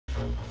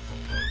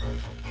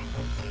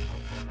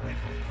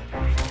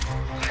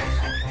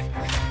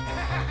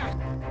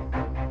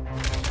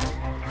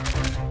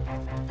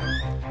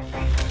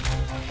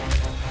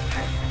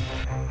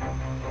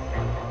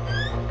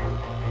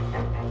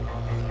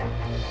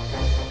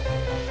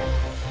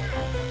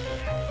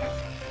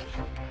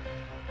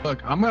Look,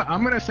 I'm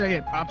gonna say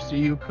it props to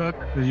you, Cook,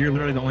 because you're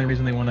literally the only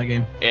reason they won that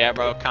game. Yeah,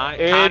 bro. Connie,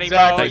 Exactly.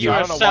 bro, you're I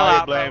a don't know why you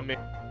sellout, blame bro.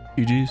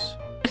 me.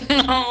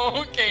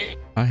 GG's. Okay.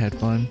 I had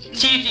fun.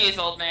 GG's,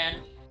 old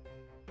man.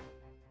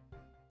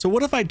 So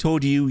what if I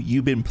told you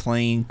you've been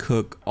playing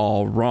Cook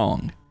all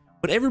wrong?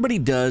 What everybody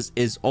does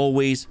is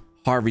always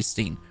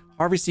harvesting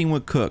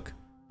with Cook.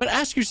 But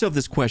ask yourself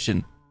this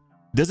question,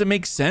 does it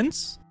make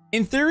sense?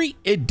 In theory,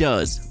 it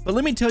does, but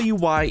let me tell you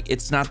why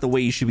it's not the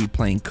way you should be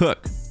playing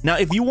Cook. Now,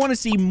 if you want to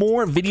see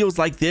more videos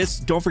like this,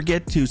 don't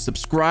forget to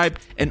subscribe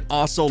and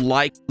also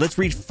like. Let's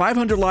reach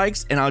 500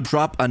 likes and I'll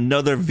drop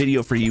another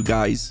video for you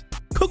guys.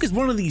 Cook is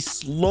one of the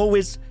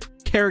slowest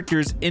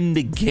characters in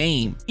the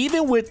game.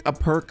 Even with a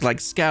perk like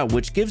Scout,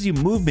 which gives you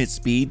movement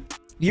speed,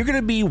 you're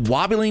gonna be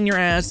wobbling your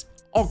ass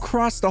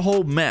across the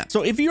whole map.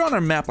 So if you're on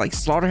a map like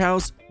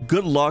Slaughterhouse,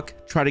 good luck,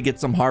 try to get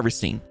some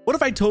harvesting. What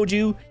if I told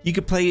you you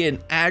could play an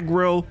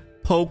aggro,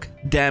 poke,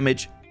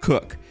 damage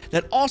Cook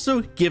that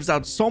also gives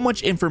out so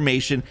much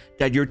information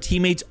that your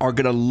teammates are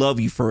gonna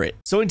love you for it?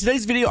 So in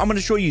today's video, I'm gonna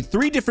show you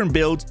 3 different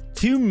builds,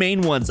 2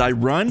 main ones I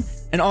run,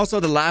 and also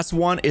the last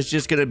one is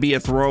just gonna be a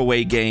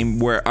throwaway game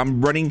where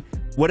I'm running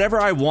whatever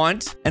I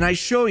want, and I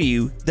show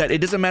you that it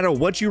doesn't matter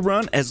what you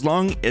run as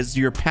long as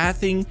your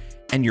pathing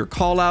and your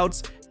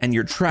callouts and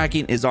your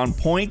tracking is on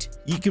point,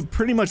 you can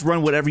pretty much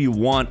run whatever you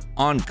want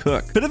on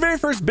Cook. For the very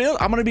first build,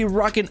 I'm gonna be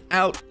rocking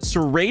out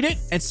Serrated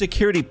and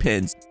Security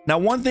Pins. Now,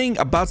 one thing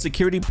about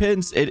Security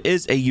Pins, it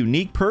is a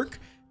unique perk.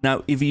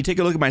 Now, if you take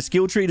a look at my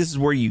skill tree, this is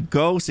where you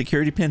go.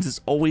 Security Pins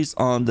is always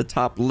on the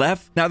top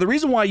left. Now, the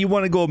reason why you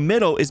want to go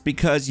middle is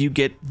because you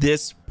get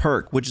this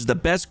perk, which is the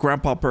best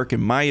grandpa perk in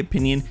my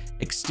opinion.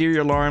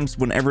 Exterior alarms,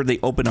 whenever they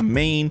open a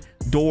main,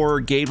 door,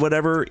 gate,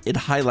 whatever, it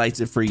highlights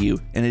it for you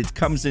and it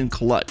comes in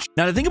clutch.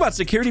 Now, the thing about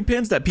Security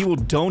Pins that people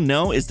don't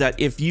know is that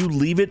if you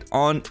leave it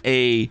on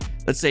a,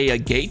 let's say a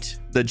gate,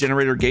 the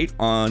generator gate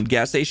on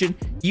gas station,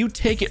 you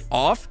take it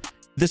off,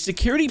 the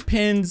Security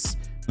Pins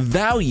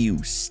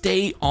value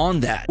stay on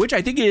that, which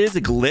I think it is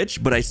a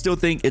glitch, but I still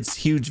think it's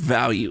huge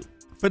value.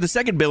 For the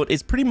second build,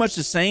 it's pretty much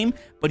the same,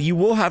 but you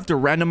will have to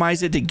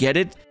randomize it to get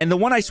it. And the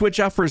one I switch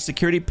out for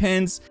Security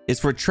Pins is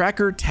for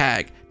Tracker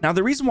Tag. Now,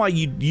 the reason why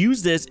you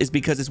use this is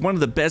because it's one of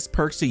the best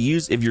perks to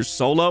use if you're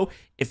solo.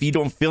 If you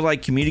don't feel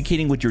like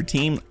communicating with your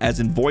team,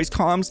 as in voice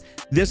comms,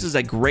 this is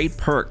a great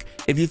perk.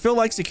 If you feel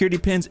like Security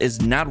Pins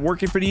is not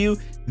working for you,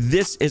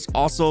 this is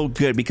also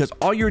good because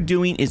all you're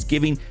doing is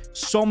giving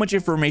so much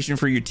information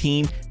for your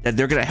team that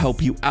they're gonna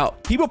help you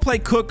out. People play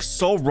Cook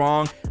so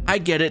wrong. I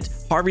get it.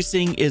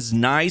 Harvesting is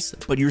nice,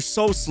 but you're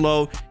so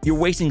slow. You're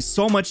wasting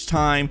so much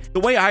time. The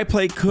way I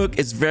play Cook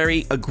is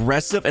very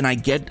aggressive, and I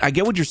get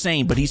what you're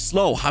saying, but he's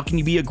slow. How can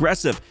you be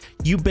aggressive?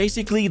 You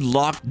basically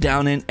lock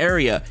down an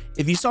area.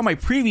 If you saw my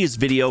previous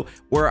video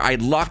where I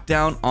locked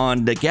down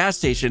on the gas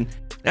station,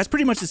 that's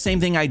pretty much the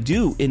same thing I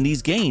do in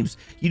these games.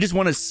 You just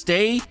want to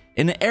stay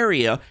in an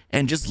area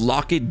and just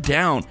lock it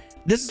down.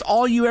 This is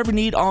all you ever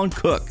need on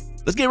Cook.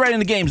 Let's get right in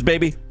the games,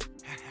 baby.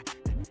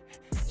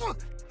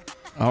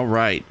 All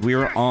right, we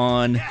are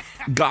on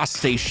gas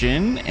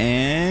station,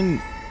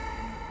 and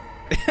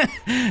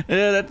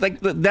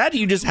that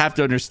you just have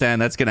to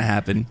understand that's gonna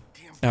happen.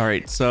 All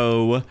right,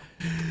 so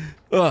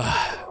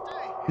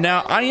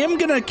now I am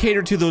gonna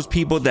cater to those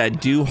people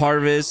that do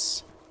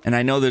harvest, and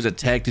I know there's a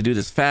tech to do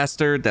this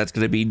faster. That's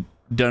gonna be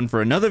done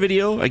for another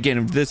video. Again,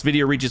 if this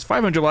video reaches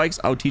 500 likes,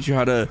 I'll teach you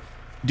how to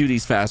do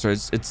these faster.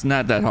 It's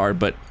not that hard,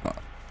 but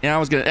yeah, I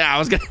was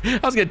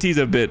gonna tease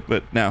a bit,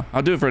 but no,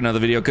 I'll do it for another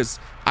video because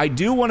I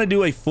do want to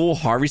do a full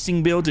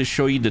harvesting build to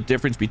show you the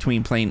difference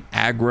between playing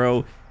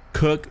aggro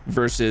Cook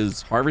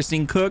versus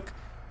harvesting Cook.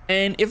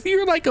 And if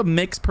you're like a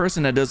mixed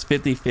person that does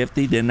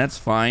 50-50, then that's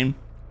fine.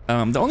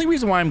 The only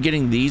reason why I'm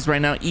getting these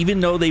right now, even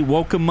though they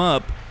woke him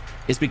up,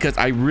 is because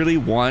I really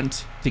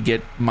want to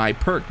get my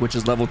perk, which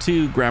is level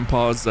 2,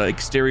 Grandpa's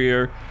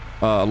exterior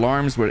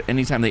alarms, where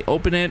anytime they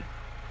open it.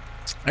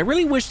 I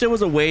really wish there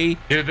was a way.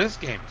 Dude, this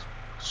game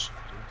is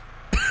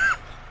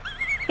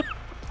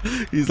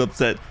He's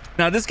upset.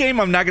 Now, this game,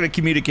 I'm not going to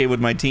communicate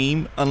with my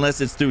team unless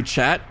it's through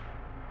chat.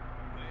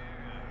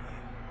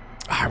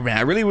 Oh, man,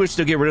 I really wish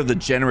to get rid of the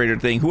generator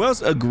thing. Who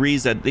else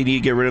agrees that they need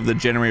to get rid of the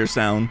generator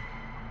sound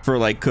for,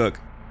 like,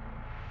 Cook?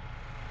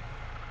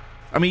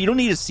 I mean, you don't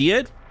need to see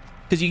it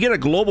because you get a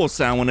global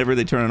sound whenever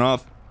they turn it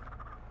off.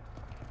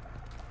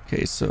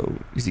 Okay, so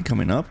is he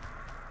coming up?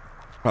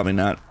 Probably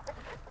not.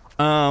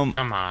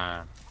 come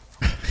on.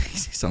 He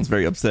sounds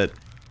very upset.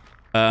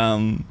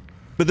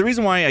 But the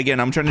reason why, again,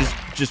 I'm trying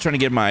to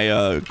get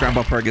my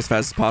grandpa perk as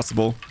fast as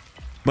possible,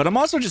 but I'm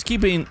also just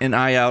keeping an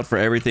eye out for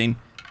everything.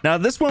 Now,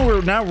 this one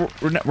we're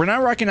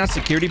not rocking out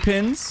Security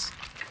Pins.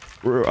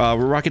 We're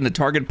rocking the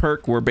target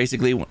perk, where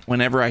basically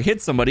whenever I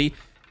hit somebody,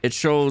 it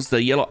shows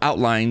the yellow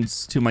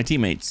outlines to my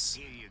teammates.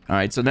 All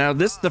right, so now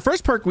the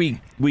first perk we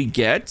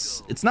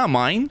get, it's not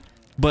mine,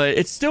 but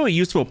it's still a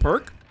useful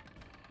perk.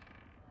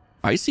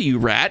 I see you,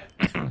 rat.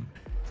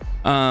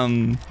 Hold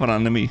on,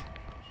 let me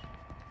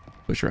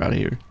push her out of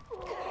here.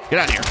 Get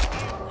out of here,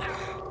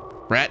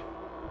 rat.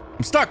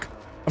 I'm stuck.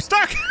 I'm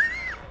stuck.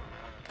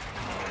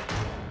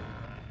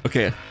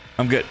 Okay,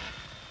 I'm good.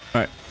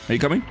 All right, are you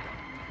coming?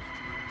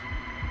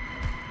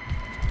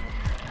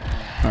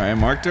 All right, I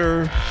marked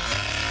her.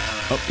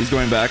 Oh, he's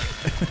going back.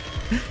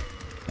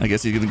 I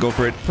guess he's gonna go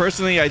for it.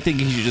 Personally, I think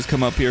he should just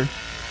come up here,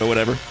 but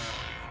whatever.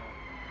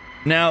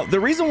 Now,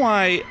 the reason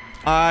why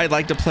I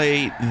like to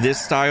play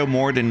this style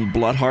more than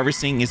blood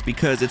harvesting is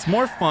because it's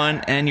more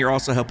fun and you're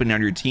also helping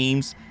out your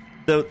teams.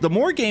 The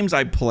more games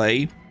I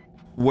play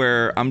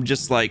where I'm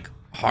just like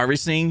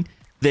harvesting,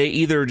 they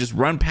either just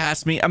run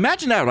past me.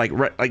 Imagine that, like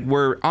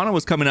where Anna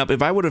was coming up,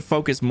 if I would have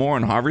focused more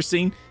on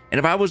harvesting, and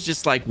if I was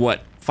just like,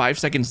 what, 5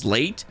 seconds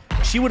late,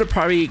 she would have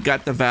probably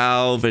got the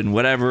valve and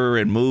whatever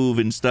and move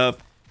and stuff.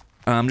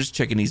 I'm just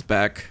checking these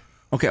back.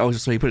 Okay, oh,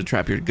 so he put a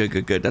trap here.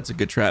 Good. That's a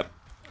good trap.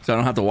 So I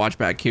don't have to watch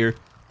back here.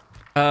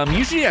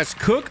 Usually as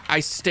cook,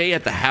 I stay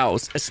at the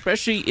house,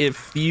 especially if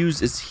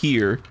Fuse is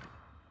here.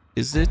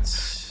 Is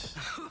it?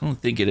 I don't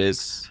think it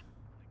is.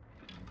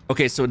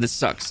 Okay, so this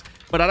sucks.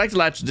 But I like to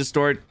latch this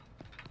door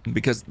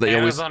because they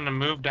always on the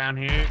move down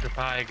here to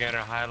probably get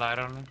a highlight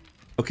on it.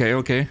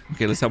 Okay,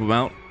 let's help him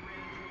out.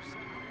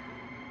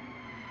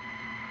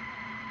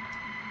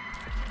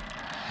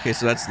 Okay,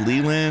 so that's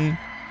Leland.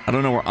 I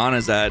don't know where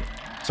Anna's at.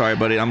 Sorry,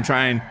 buddy. I'm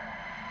trying to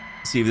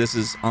see if this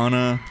is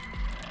Anna.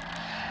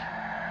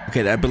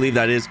 Okay, I believe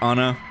that is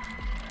Anna.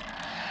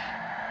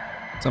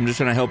 So I'm just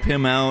trying to help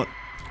him out.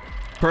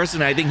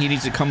 Personally, I think he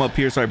needs to come up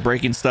here, start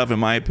breaking stuff, in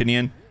my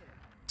opinion.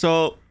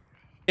 So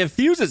if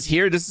Fuse is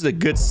here, this is a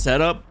good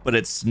setup, but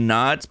it's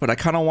not. But I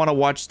kind of want to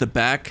watch the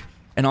back.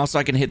 And also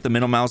I can hit the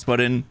middle mouse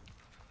button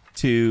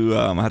to...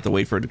 I have to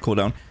wait for it to cool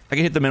down. I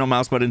can hit the middle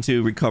mouse button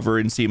to recover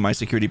and see my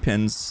security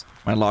pins.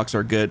 My locks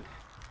are good.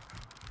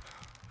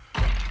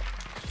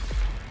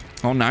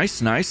 Oh,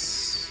 nice.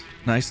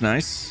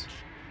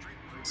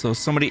 So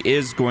somebody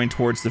is going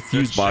towards the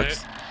fuse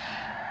box.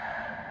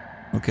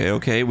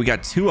 Okay. We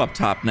got 2 up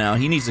top now.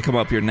 He needs to come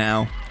up here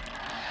now.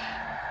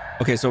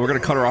 Okay, so we're going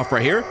to cut her off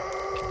right here.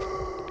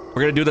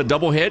 We're going to do the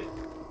double hit.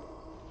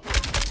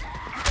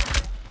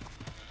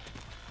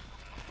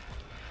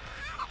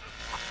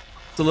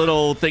 It's a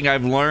little thing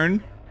I've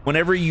learned.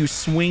 Whenever you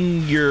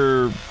swing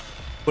your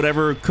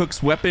whatever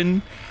cook's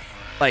weapon,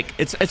 like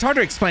it's hard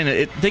to explain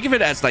it. Think of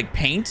it as like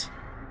paint.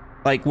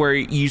 Like where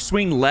you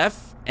swing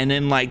left and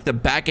then like the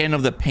back end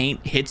of the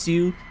paint hits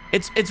you.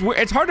 It's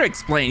hard to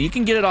explain. You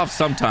can get it off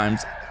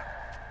sometimes. All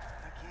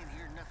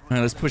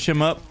right, let's push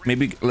him up.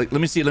 Maybe like let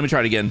me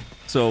try it again.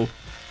 So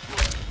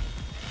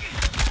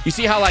you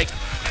see how like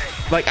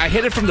I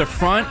hit it from the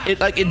front,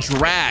 it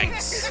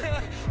drags.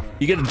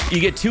 You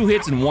get 2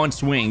 hits in 1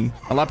 swing.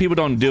 A lot of people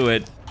don't do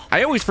it.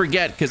 I always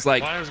forget because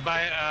like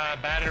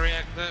battery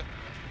exit.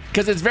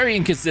 Because it's very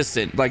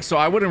inconsistent. Like, so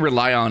I wouldn't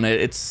rely on it.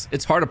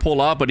 It's hard to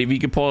pull off, but if you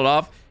can pull it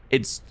off,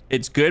 it's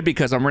good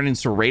because I'm running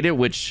serrated,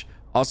 which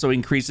also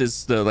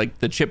increases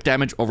the chip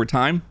damage over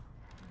time.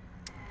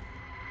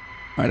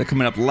 All right, I'm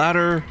coming up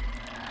ladder,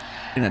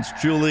 and that's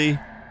Julie.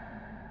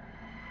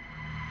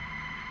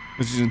 I'm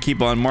just gonna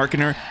keep on marking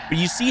her. But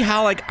you see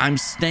how like I'm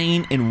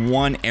staying in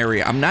one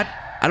area.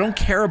 I don't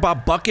care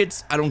about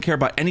buckets. I don't care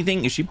about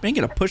anything. Is she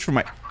making a push for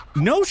my?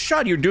 No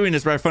shot. You're doing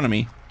this right in front of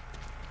me.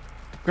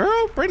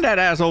 Girl, bring that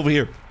ass over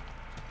here.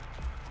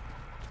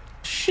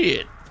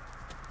 Shit.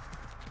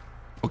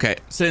 Okay,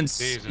 since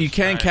Jesus you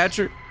can't catch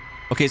her.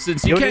 Okay,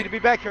 since you don't can't. need to be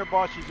back here,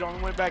 boss. She's the only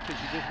one back there.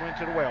 She just went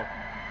to the well.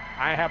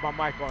 I have my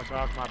mic on, so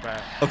that's my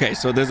bad. Okay,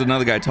 so there's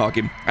another guy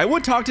talking. I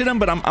would talk to them,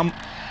 but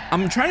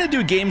I'm trying to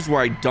do games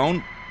where I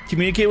don't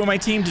communicate with my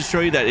team to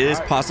show you that it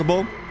is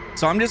possible.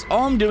 So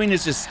all I'm doing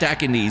is just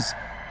stacking these.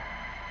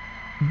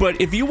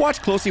 But if you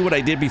watch closely, what I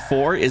did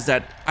before is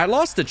that I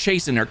lost the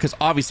chase in there because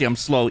obviously I'm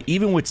slow.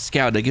 Even with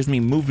scout that gives me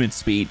movement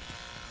speed,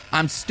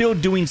 I'm still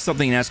doing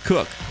something as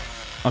cook.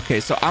 Okay,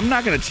 so I'm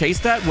not gonna chase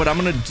that. What I'm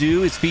gonna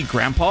do is feed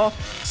grandpa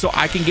so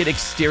I can get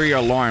exterior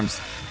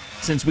alarms,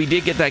 since we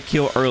did get that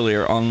kill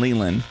earlier on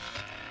Leland.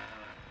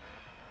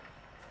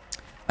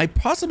 I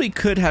possibly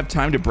could have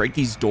time to break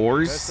these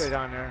doors. Let's stay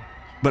down there.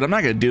 But I'm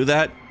not gonna do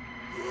that.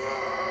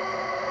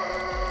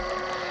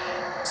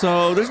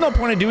 So there's no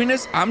point in doing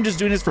this. I'm just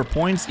doing this for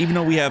points, even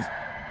though we have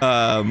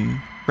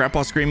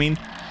grandpa screaming.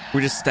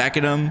 We're just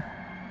stacking them.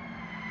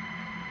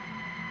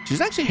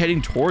 She's actually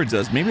heading towards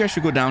us. Maybe I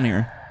should go down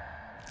here.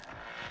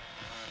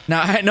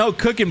 Now I know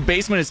cook in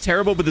basement is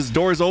terrible, but this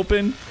door is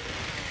open.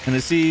 And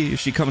to see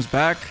if she comes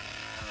back.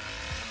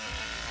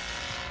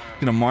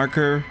 Gonna mark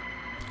her.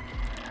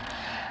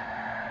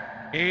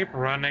 Keep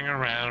running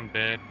around,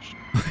 bitch.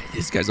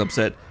 This guy's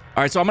upset.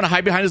 All right, so I'm gonna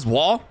hide behind this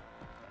wall.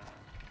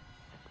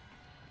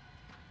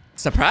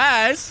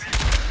 Surprise!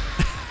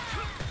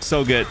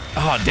 So good.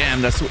 Oh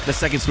damn, the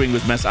second swing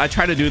was messed. I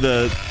tried to do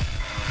the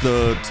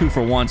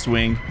 2-for-1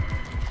 swing.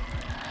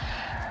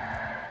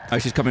 All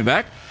right, she's coming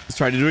back. Let's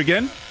try to do it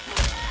again.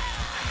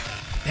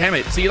 Damn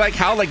it! See, like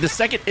how like the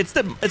second,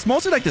 it's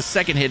mostly like the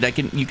second hit that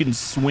you can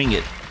swing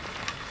it.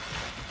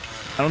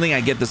 I don't think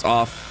I get this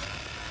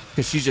off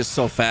because she's just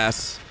so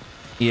fast.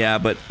 Yeah,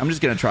 but I'm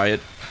just gonna try it.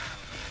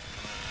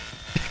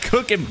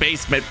 Cook in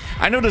basement.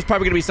 I know there's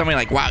probably gonna be something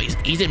like, wow,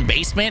 he's in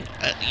basement.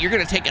 You're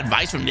gonna take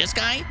advice from this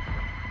guy?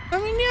 I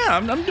mean, yeah,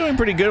 I'm doing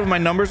pretty good with my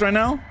numbers right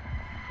now.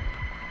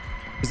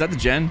 Is that the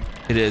gen?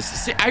 It is.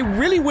 See, I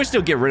really wish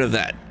they'll get rid of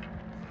that.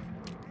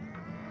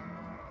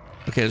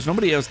 Okay, there's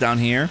nobody else down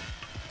here.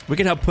 We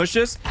can help push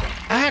this.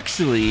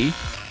 Actually,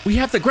 we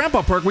have the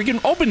grandpa perk. We can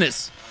open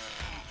this.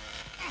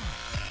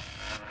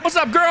 What's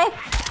up, girl?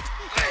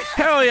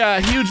 Hell yeah,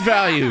 huge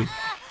value.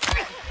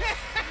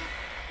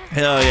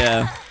 Hell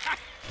yeah.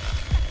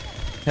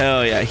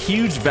 Hell yeah,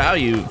 huge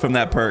value from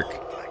that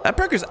perk. That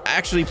perk is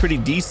actually pretty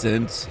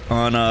decent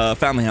on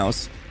Family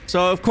House.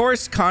 So, of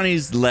course,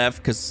 Connie's left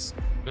because...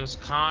 There's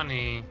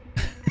Connie.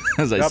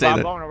 As I say I'm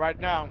that. on her right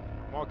now.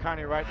 I'm on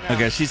Connie right now.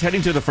 Okay, she's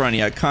heading to the front.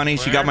 Yeah, Connie,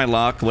 she got my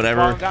lock,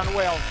 whatever. Going down the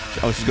well.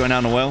 Oh, she's going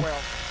down the well? Down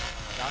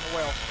the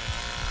well.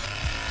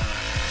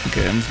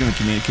 Okay, I'm just going to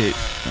communicate.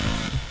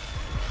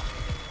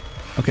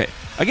 Okay.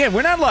 Again,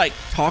 we're not, like,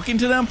 talking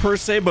to them per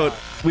se, but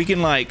we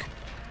can, like,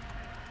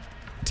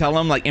 tell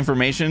them, like,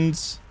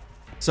 informations.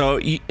 So,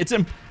 it's...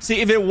 See,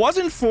 if it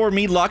wasn't for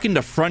me locking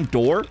the front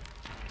door,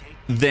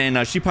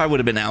 then she probably would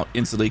have been out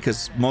instantly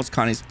because most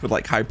Connies put,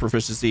 like, high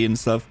proficiency and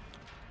stuff.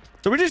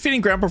 So, we're just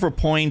feeding Grandpa for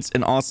points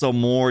and also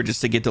more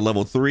just to get to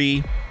level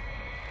 3.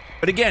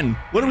 But again,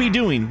 what are we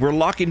doing? We're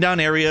locking down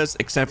areas,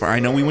 except for, I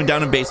know we went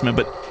down in basement,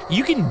 but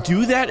you can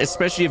do that,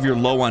 especially if you're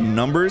low on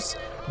numbers.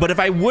 But if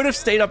I would have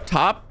stayed up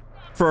top,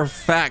 for a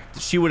fact,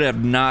 she would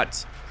have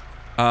not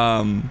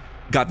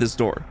got this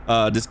door,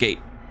 this gate.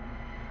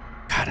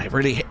 God,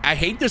 I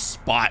hate this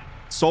spot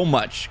so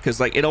much because,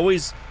 like, it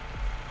always...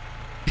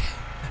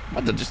 I'm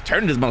about to just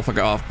turn this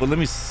motherfucker off, but let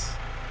me...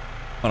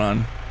 Hold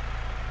on.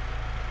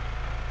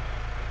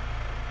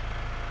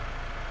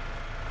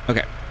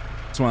 Okay.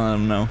 Just want to let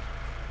them know.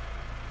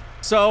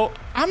 So,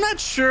 I'm not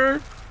sure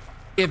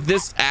if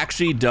this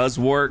actually does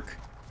work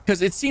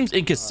because it seems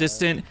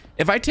inconsistent.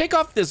 If I take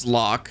off this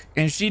lock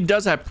and she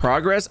does have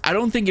progress, I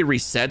don't think it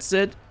resets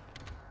it.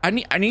 I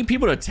need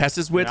people to test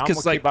this with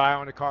because, like, keep eye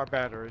on the car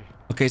battery.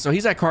 Okay, so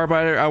he's at car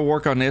battery. I'll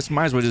work on this.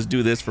 Might as well just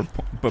do this for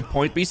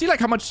point. But you see, like,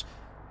 how much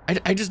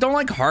I just don't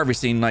like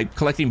harvesting, like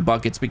collecting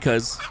buckets,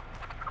 because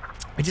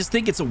I just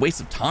think it's a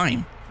waste of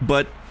time.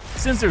 But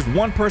since there's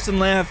one person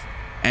left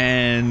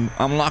and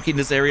I'm locking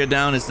this area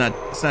down, it's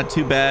not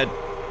too bad.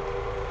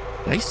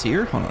 Did I see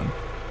her? Hold on.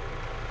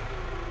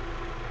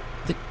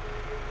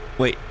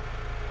 Wait.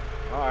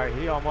 All right,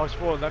 he almost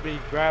full. Let me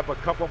grab a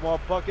couple more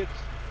buckets.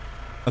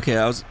 Okay,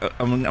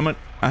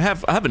 I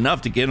have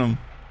enough to get him.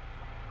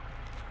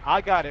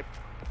 I got it.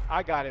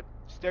 I got it.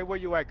 Stay where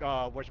you at,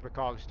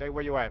 whatchamacallit. Stay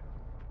where you at.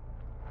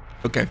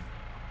 Okay.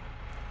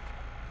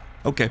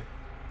 Okay.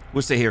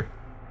 We'll stay here.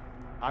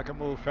 I can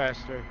move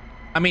faster.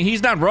 I mean,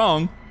 he's not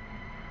wrong.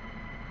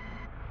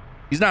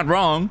 He's not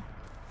wrong.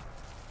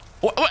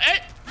 What,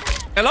 hey?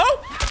 Hello?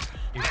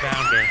 You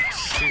found her.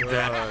 She's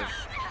dead.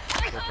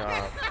 Good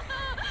job.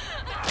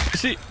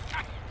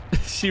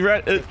 She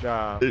ran. Good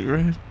job.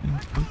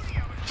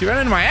 She ran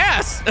into my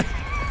ass.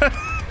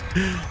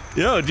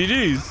 Yo,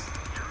 GG's.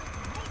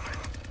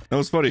 That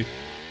was funny.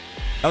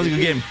 That was a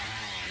good game.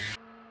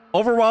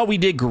 Overall, we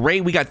did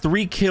great. We got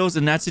 3 kills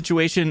in that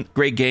situation.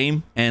 Great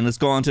game. And let's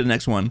go on to the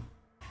next one.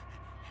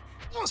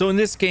 So in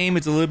this game,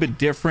 it's a little bit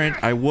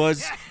different. I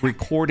was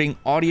recording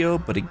audio,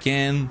 but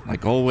again,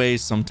 like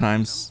always,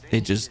 sometimes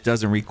it just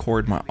doesn't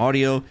record my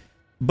audio.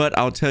 But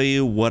I'll tell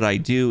you what I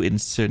do in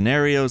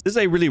scenarios. This is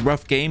a really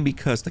rough game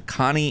because the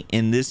Connie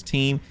in this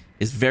team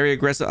is very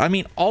aggressive. I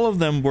mean, all of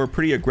them were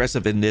pretty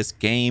aggressive in this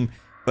game.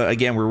 But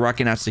again, we're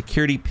rocking out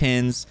security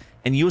pins.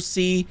 And you'll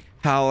see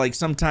how, like,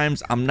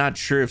 sometimes I'm not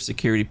sure if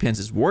security pins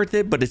is worth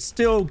it, but it's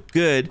still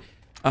good.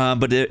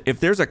 But if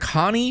there's a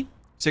Connie,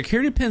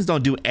 security pins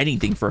don't do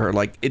anything for her.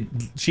 Like,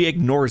 she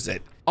ignores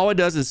it. All it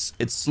does is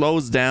it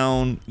slows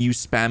down you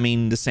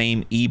spamming the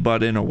same E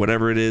button or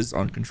whatever it is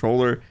on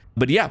controller.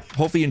 But yeah,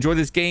 hopefully you enjoy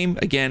this game.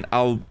 Again,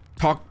 I'll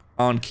talk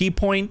on key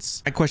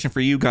points. My question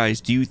for you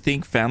guys, do you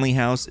think Family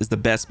House is the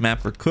best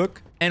map for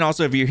Cook? And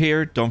also, if you're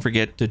here, don't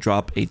forget to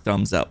drop a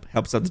thumbs up.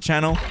 Helps out the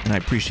channel, and I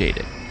appreciate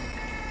it.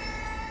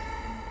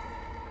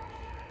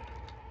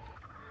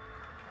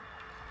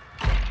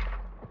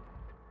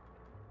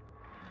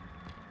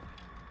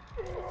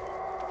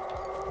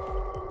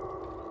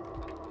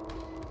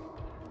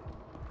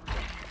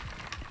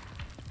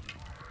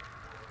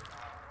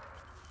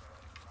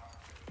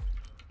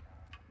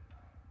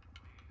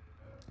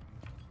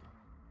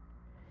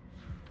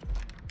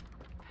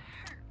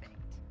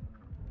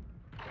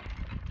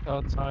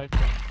 Outside.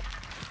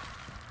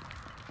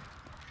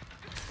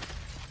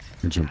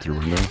 You jump through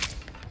window.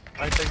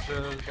 I think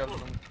the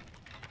government.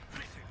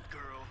 Listen,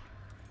 girl,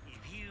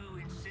 if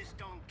you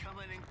insist on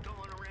coming and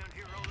going around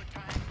here all the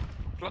time,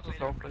 Close the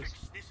door, please.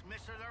 this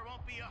messer, there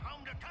won't be a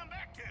home to come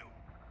back to.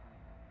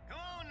 Come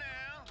on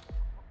now.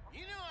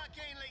 You know I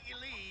can't let you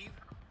leave.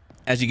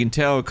 As you can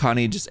tell,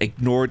 Connie just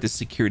ignored the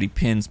security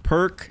pins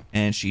perk,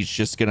 and she's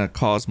just gonna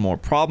cause more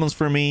problems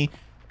for me.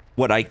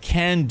 What I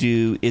can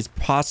do is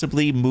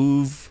possibly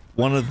move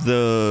one of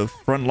the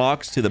front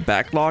locks to the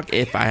back lock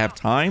if I have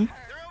time,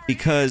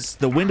 because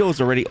the window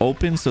is already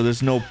open, so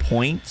there's no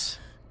point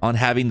on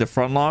having the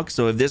front lock.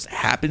 So if this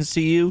happens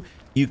to you,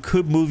 you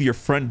could move your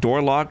front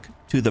door lock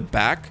to the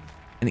back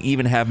and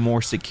even have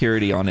more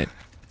security on it.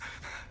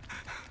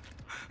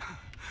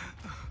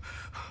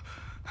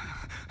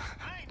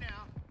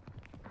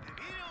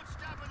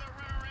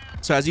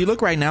 So as you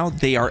look right now,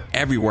 they are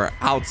everywhere.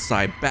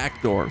 Outside,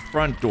 back door,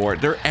 front door,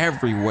 they're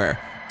everywhere.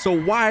 So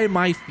why am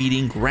I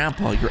feeding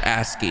Grandpa, you're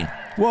asking?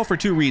 Well, for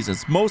two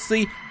reasons.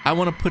 Mostly, I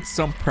want to put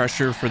some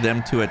pressure for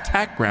them to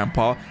attack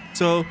Grandpa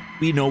so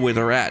we know where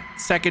they're at.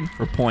 Second,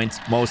 for points,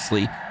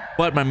 mostly.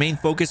 But my main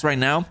focus right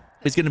now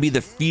is going to be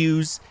the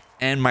fuse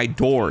and my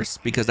doors,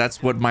 because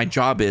that's what my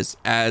job is.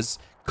 As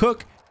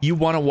cook, you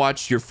want to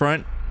watch your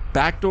front,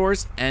 back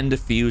doors, and the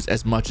fuse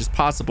as much as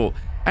possible.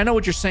 I know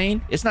what you're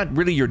saying. It's not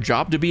really your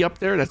job to be up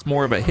there. That's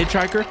more of a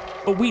hitchhiker.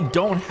 But we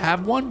don't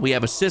have one. We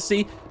have a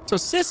sissy. So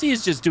sissy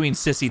is just doing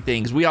sissy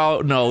things. We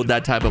all know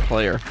that type of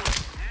player.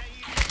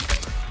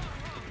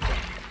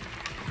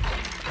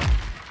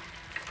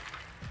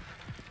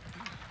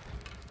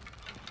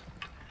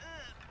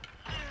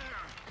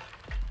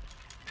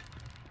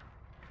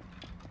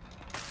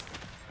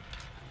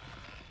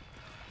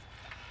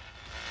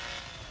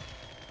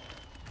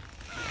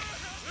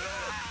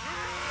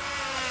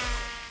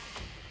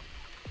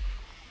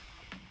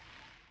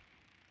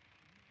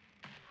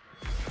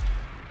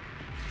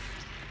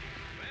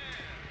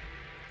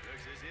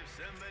 Looks as if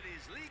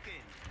somebody's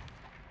leaking.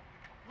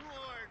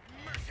 Lord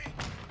mercy!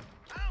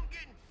 I'm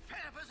getting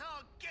fed up as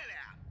all get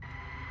out.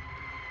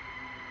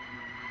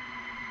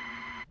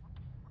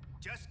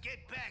 Just get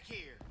back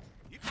here.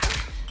 You...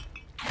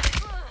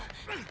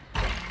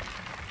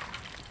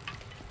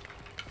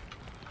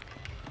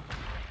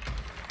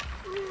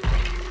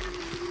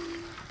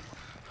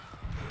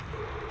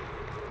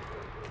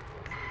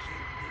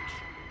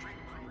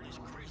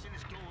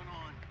 Craziness going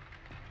on.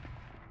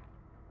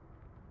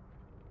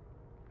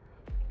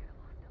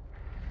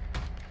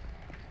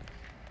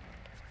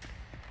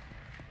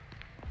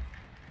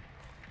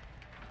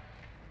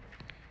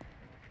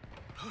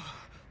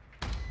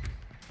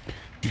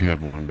 You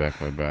have one back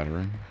by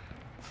battery.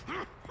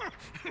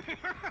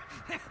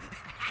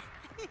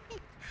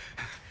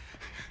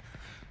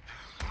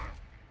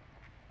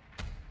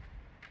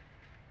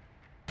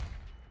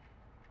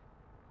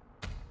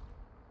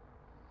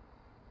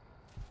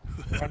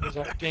 When is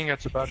that king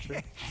gets a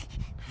battery?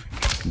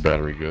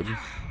 Battery good.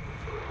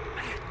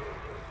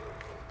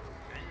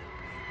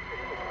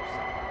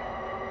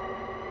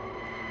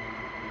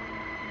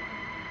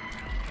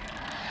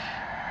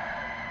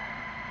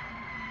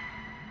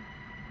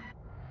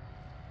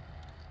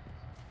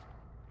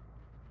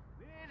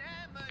 We didn't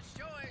have much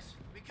choice.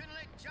 We couldn't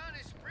let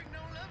Johnny spring no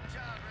love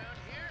child around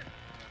here.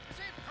 This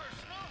ain't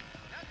personal.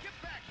 Now get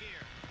back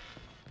here.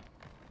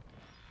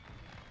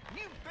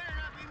 You better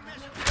not be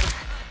messing with me.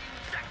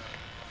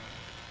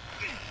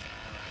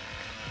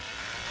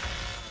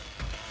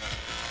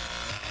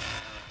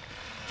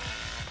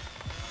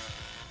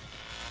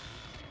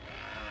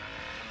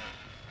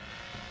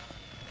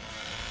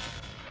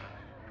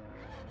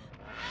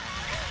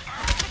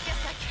 I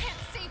guess I can't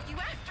save you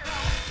after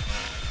all.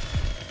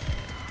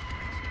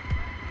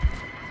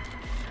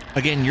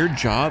 Again, your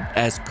job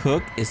as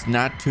cook is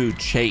not to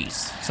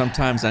chase.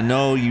 Sometimes I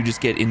know you just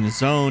get in the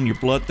zone, you're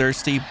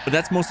bloodthirsty, but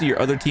that's mostly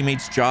your other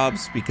teammates'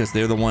 jobs because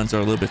they're the ones that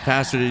are a little bit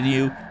faster than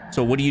you.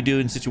 So what do you do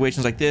in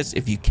situations like this?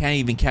 If you can't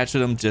even catch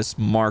them, just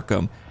mark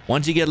them.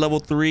 Once you get level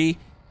 3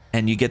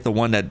 and you get the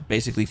one that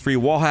basically free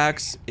wall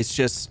hacks, it's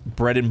just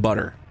bread and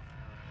butter.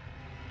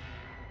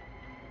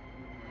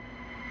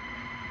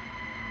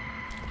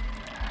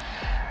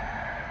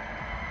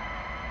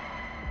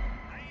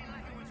 I ain't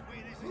liking which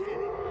way this is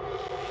headed. You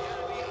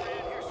gotta be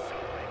around here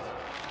someplace.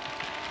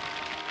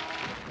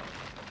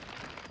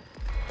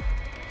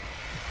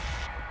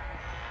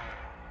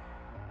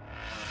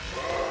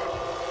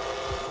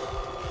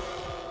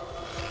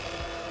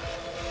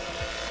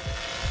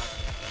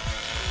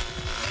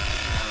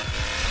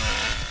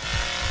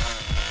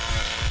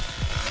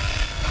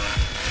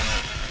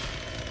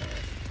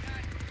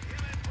 God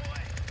damn it,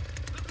 boy.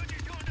 Look what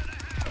you're doing to the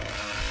house.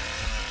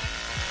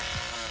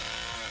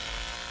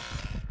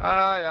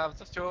 Yeah, it's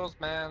just yours,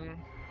 man.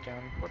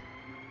 Can put.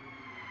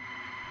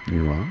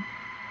 You are?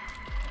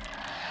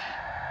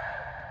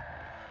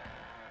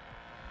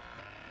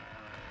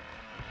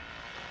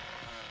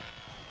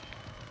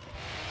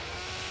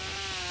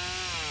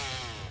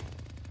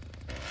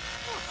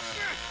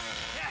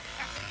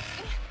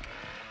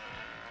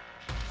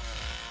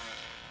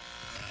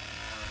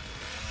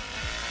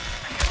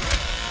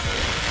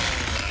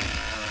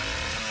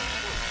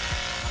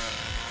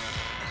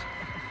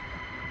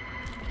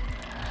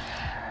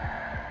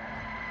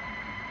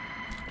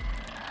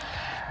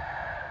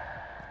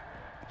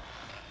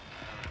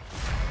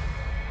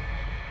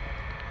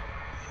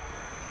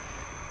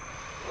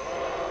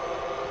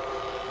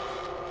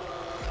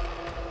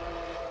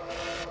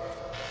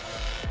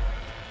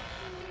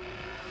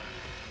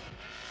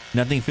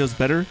 Nothing feels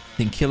better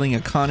than killing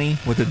a Connie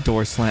with a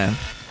door slam.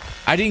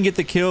 I didn't get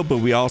the kill, but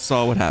we all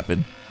saw what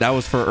happened. That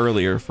was for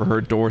earlier, for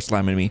her door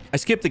slamming me. I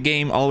skipped the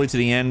game all the way to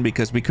the end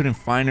because we couldn't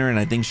find her, and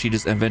I think she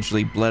just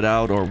eventually bled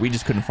out, or we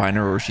just couldn't find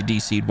her, or she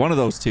DC'd, one of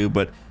those two.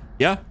 But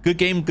yeah, good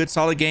game, good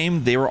solid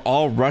game. They were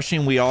all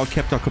rushing. We all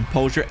kept our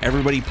composure.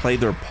 Everybody played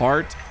their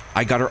part.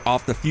 I got her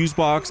off the fuse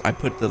box. I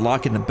put the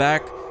lock in the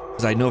back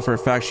because I know for a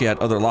fact she had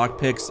other lock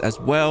picks as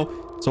well.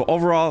 So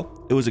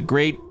overall, it was a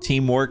great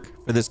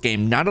teamwork for this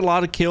game. Not a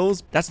lot of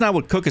kills. That's not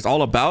what Cook is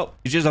all about.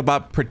 He's just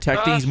about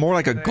protecting. He's more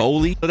like a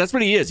goalie. So that's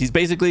what he is. He's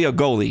basically a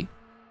goalie.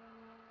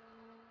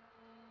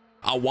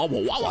 Oh, wow, wow,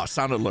 wow, wow.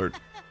 Sound alert.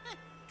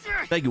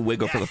 Thank you,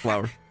 Wiggle, for the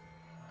flower.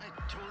 I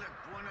told that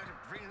boy not to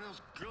bring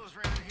those girls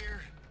around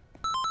here.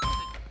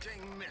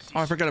 Dang messy.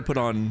 Oh, I forgot to put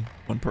on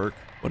one perk.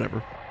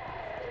 Whatever.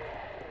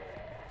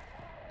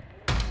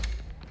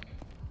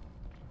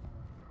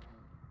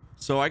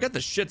 So I got the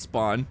shit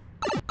spawn.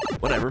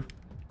 Whatever.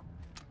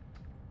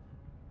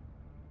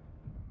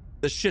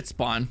 The shit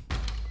spawn.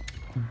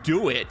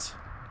 Do it.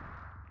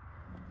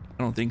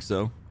 I don't think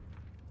so.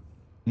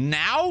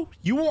 Now?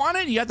 You want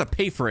it? You have to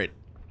pay for it.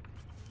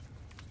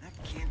 I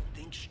can't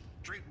think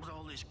straight with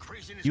all this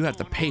craziness. You have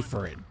to going pay on.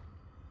 for it. Is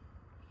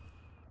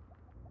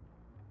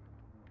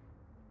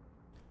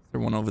there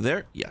one over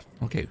there? Yeah.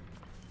 Okay.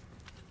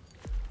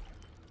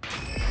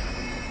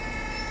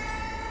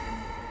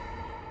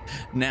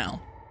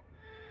 Now.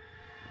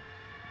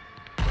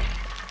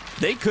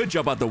 They could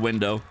jump out the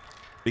window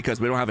because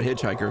we don't have a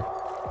hitchhiker.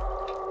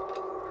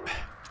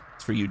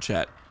 It's for you,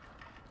 chat.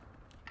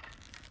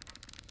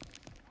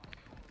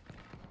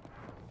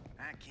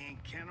 I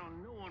can't count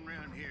on no one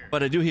around here.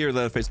 But I do hear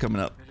Leatherface coming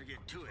up. Better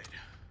get to it.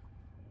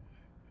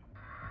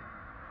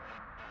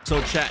 So,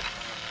 chat.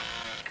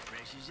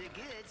 Fresh as it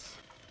gets.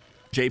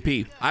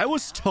 JP, I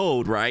was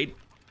told, right?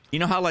 You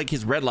know how like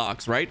his red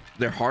locks, right?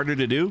 They're harder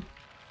to do.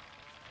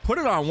 Put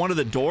it on one of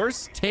the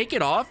doors, take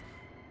it off.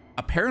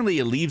 Apparently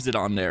it leaves it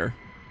on there.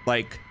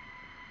 Like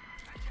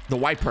the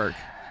white perk.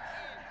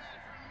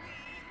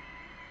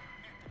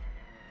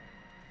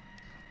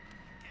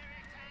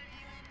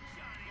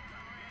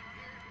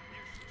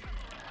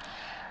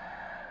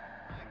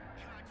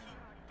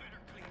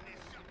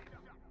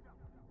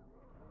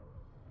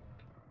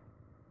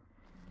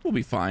 We'll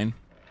be fine.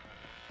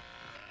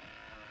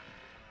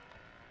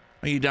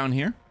 Are you down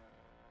here?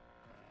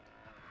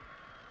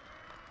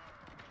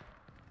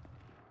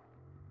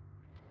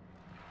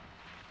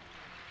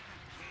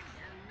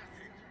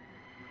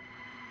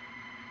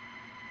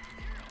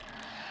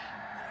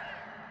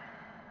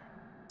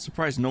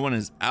 Surprised no one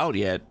is out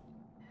yet.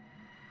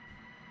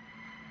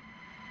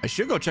 I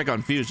should go check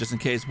on Fuse just in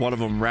case one of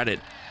them read it.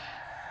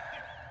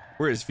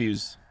 Where is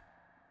Fuse?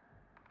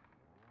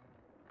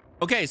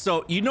 Okay,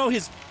 so you know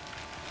his...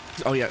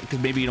 Oh yeah, because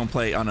maybe you don't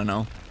play... I don't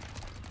know.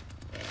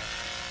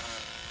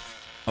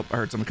 Oh, I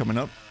heard someone coming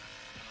up.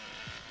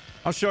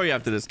 I'll show you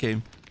after this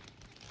game.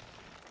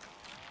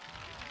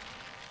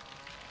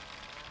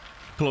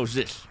 Close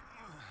this.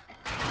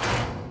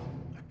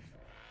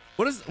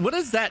 What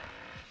is that?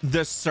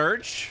 The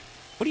search?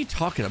 What are you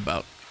talking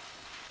about?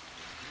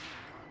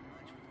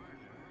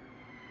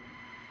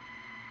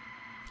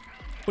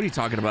 What are you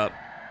talking about?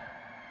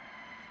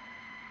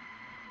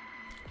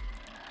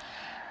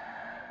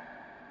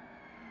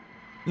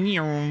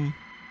 If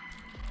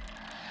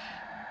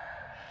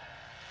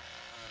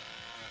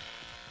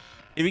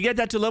you get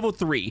that to level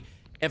 3,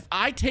 if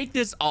I take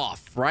this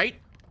off, right?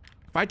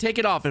 If I take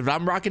it off, if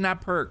I'm rocking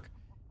that perk,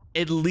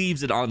 it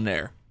leaves it on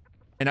there.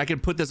 And I can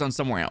put this on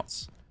somewhere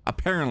else.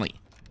 Apparently.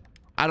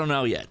 I don't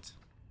know yet.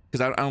 Because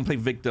I don't play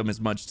Victim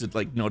as much to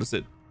like notice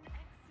it.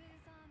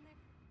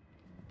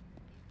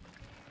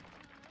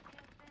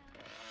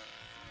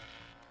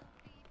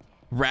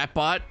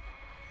 Ratbot?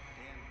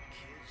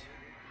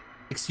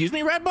 Excuse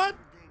me, Ratbot?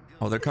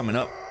 Oh, they're coming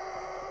up.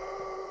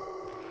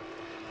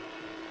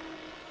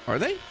 Are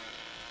they?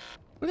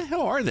 Where the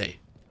hell are they?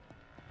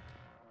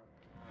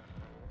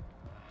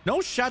 No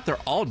shot, they're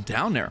all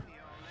down there.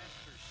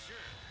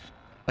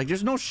 Like,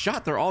 there's no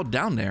shot, they're all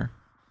down there.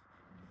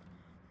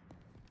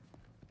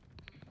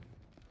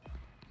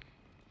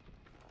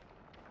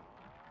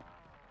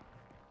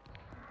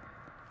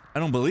 I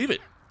don't believe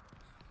it.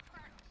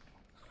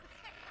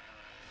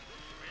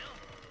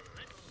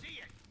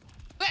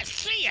 Let's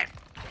see it.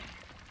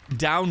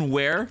 Down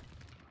where?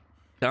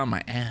 Down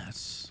my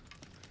ass.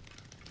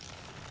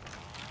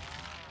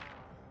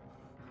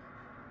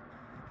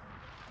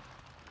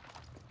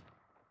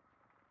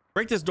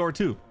 Break this door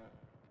too.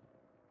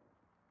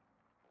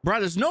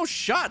 Bro, there's no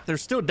shot. They're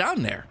still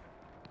down there.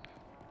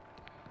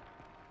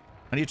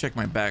 I need to check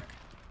my back.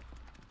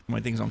 My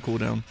thing's on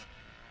cooldown.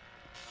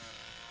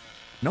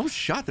 No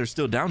shot. They're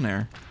still down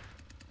there.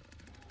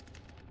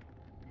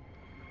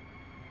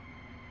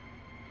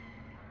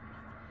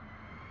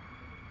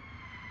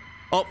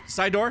 Oh,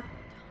 side door.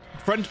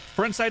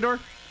 Front side door.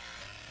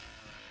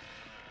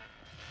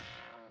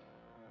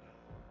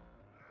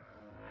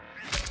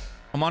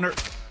 I'm on her.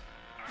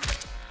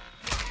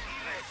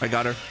 I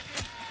got her.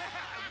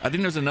 I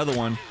think there's another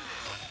one.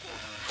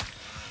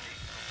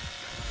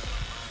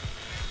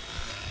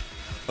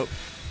 Oh.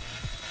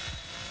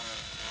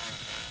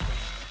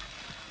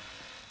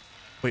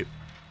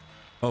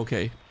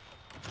 Okay.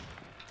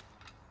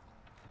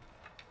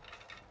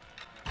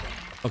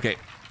 Okay.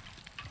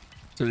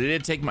 So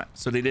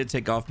they did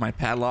take off my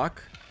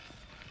padlock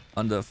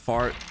on the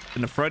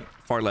in the front,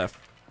 far left.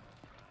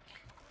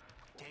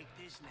 Take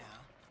this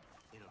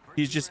now.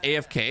 He's just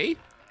AFK?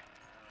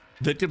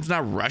 Victim's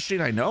not rushing?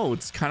 I know.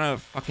 It's kind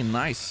of fucking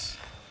nice.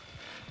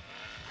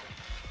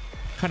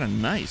 Kind of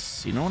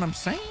nice. You know what I'm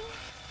saying?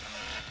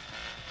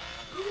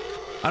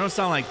 I don't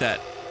sound like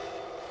that.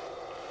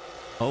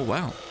 Oh,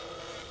 wow.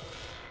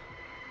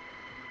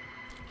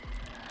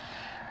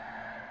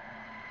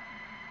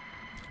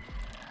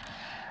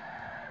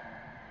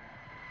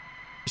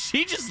 Is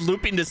she just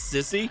looping the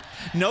sissy?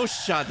 No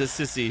shot, the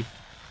sissy.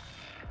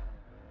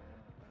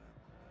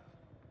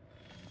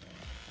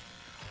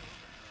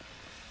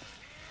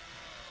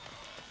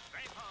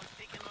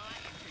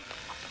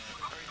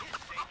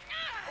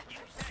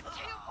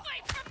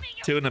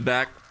 Two in the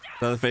back,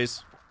 the other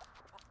face.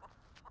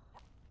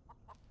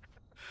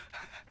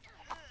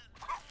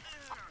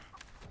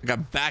 I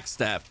got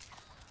backstabbed.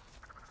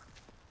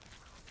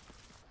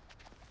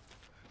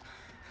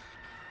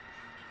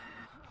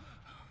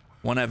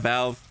 One at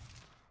Valve.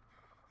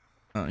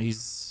 Oh,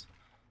 he's...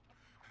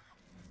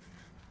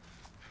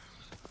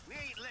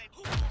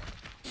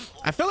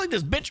 I feel like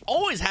this bitch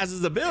always has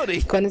his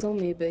ability. Gwen is on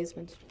me,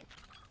 basement.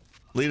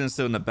 Leland's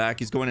still in the back.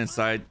 He's going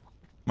inside.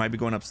 Might be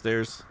going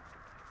upstairs.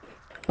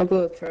 I'll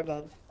go up for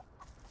above.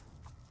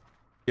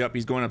 Yep,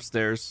 he's going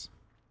upstairs.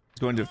 He's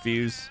going to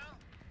fuse.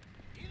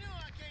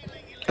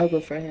 I'll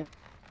go for him.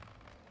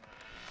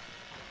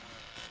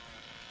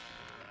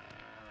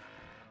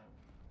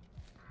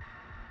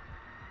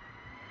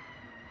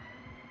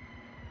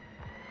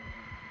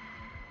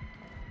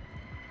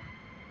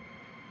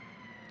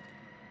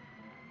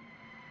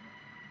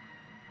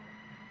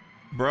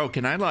 Bro,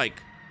 can I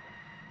like...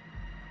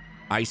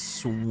 I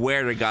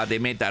swear to God, they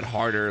made that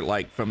harder,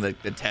 like, from the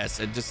test.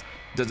 It just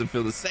doesn't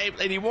feel the same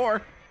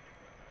anymore.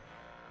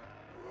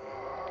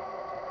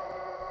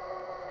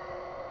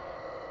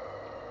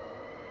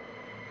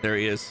 There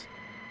he is.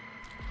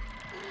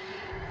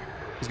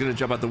 He's gonna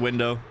jump out the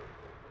window.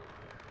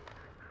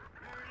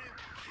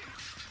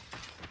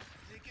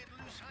 They get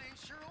loose, I ain't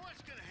sure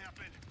what's gonna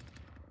happen.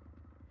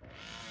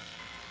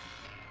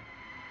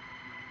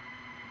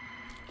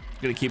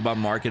 Gonna keep on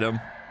marking him.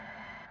 All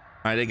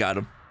right, they got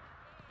him.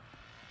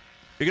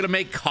 You're gonna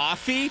make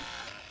coffee?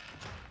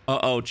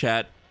 Uh-oh,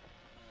 chat.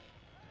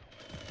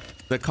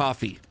 The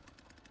coffee.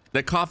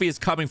 The coffee is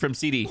coming from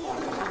CD.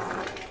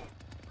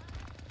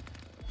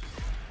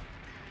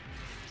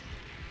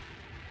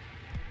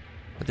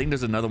 I think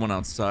there's another one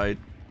outside.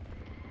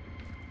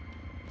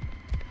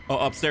 Oh,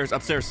 upstairs,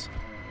 upstairs.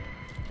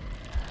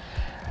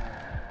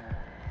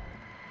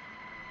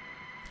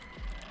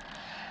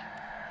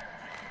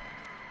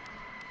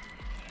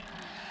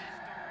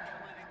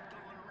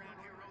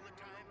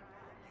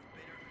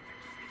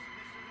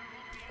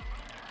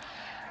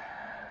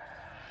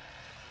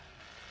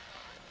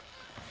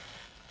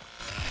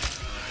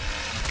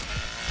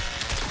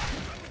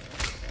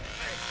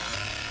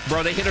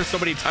 Bro, they hit her so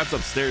many times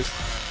upstairs.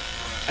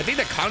 I think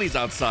the Connie's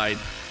outside.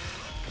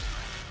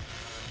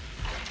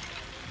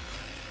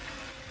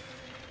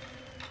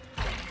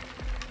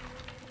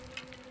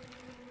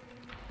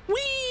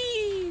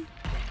 Whee!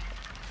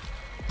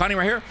 Connie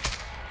right here.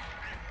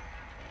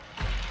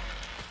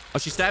 Oh,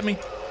 she stabbed me.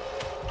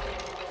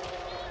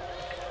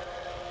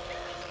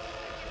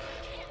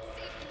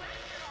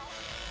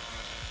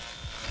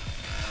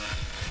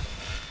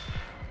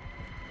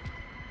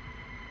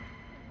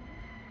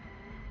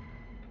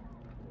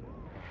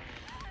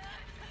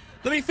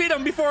 Let me feed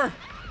him before.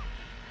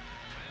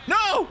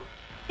 No!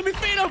 Let me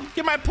feed him.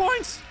 Get my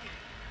points.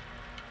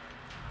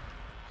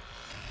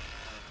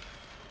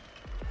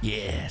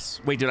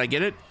 Yes. Wait, did I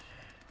get it?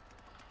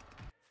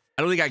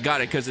 I don't think I got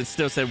it because it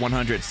still said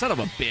 100. Son of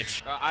a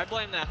bitch. I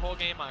blame that whole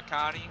game on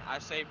Connie. I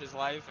saved his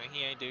life and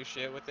he ain't do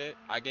shit with it.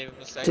 I gave him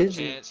a second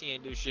chance. He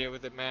ain't do shit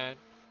with it, man.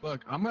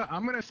 Look, I'm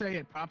gonna say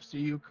it props to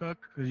you, Cook,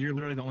 because you're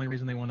literally the only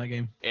reason they won that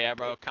game. Yeah,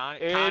 bro. Connie,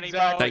 Exactly.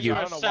 bro. Thank you.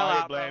 I don't know why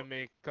you blame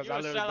me, because I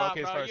literally broke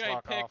his first You ain't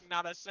lock picked off.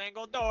 not a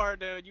single door,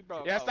 dude. You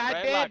broke. Yes, a I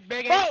red did, lock.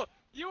 bigot. Bro,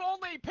 you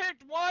only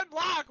picked one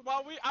lock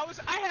while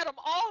I had them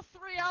all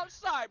three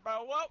outside,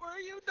 bro. What were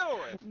you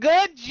doing?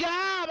 Good job.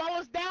 I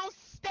was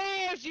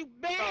downstairs, you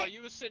Bro, bitch.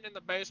 you was sitting in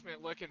the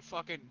basement looking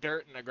fucking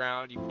dirt in the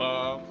ground, you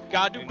bum.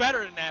 Gotta do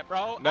better than that,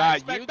 bro. Nah, I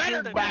expect you better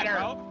do than better. that,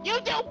 bro. You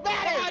do Bro,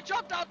 better. I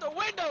jumped out the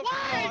window.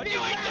 Why Bro. did You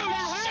you ain't have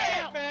do to shit,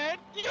 help? man.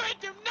 You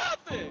ain't do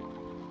nothing.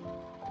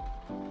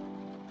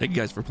 Thank you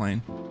guys for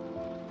playing.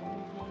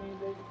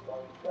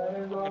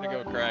 I'm gonna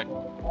go crack.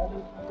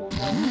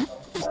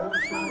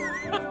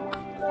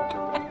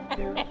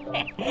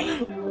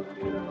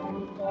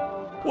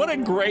 What a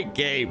great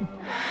game.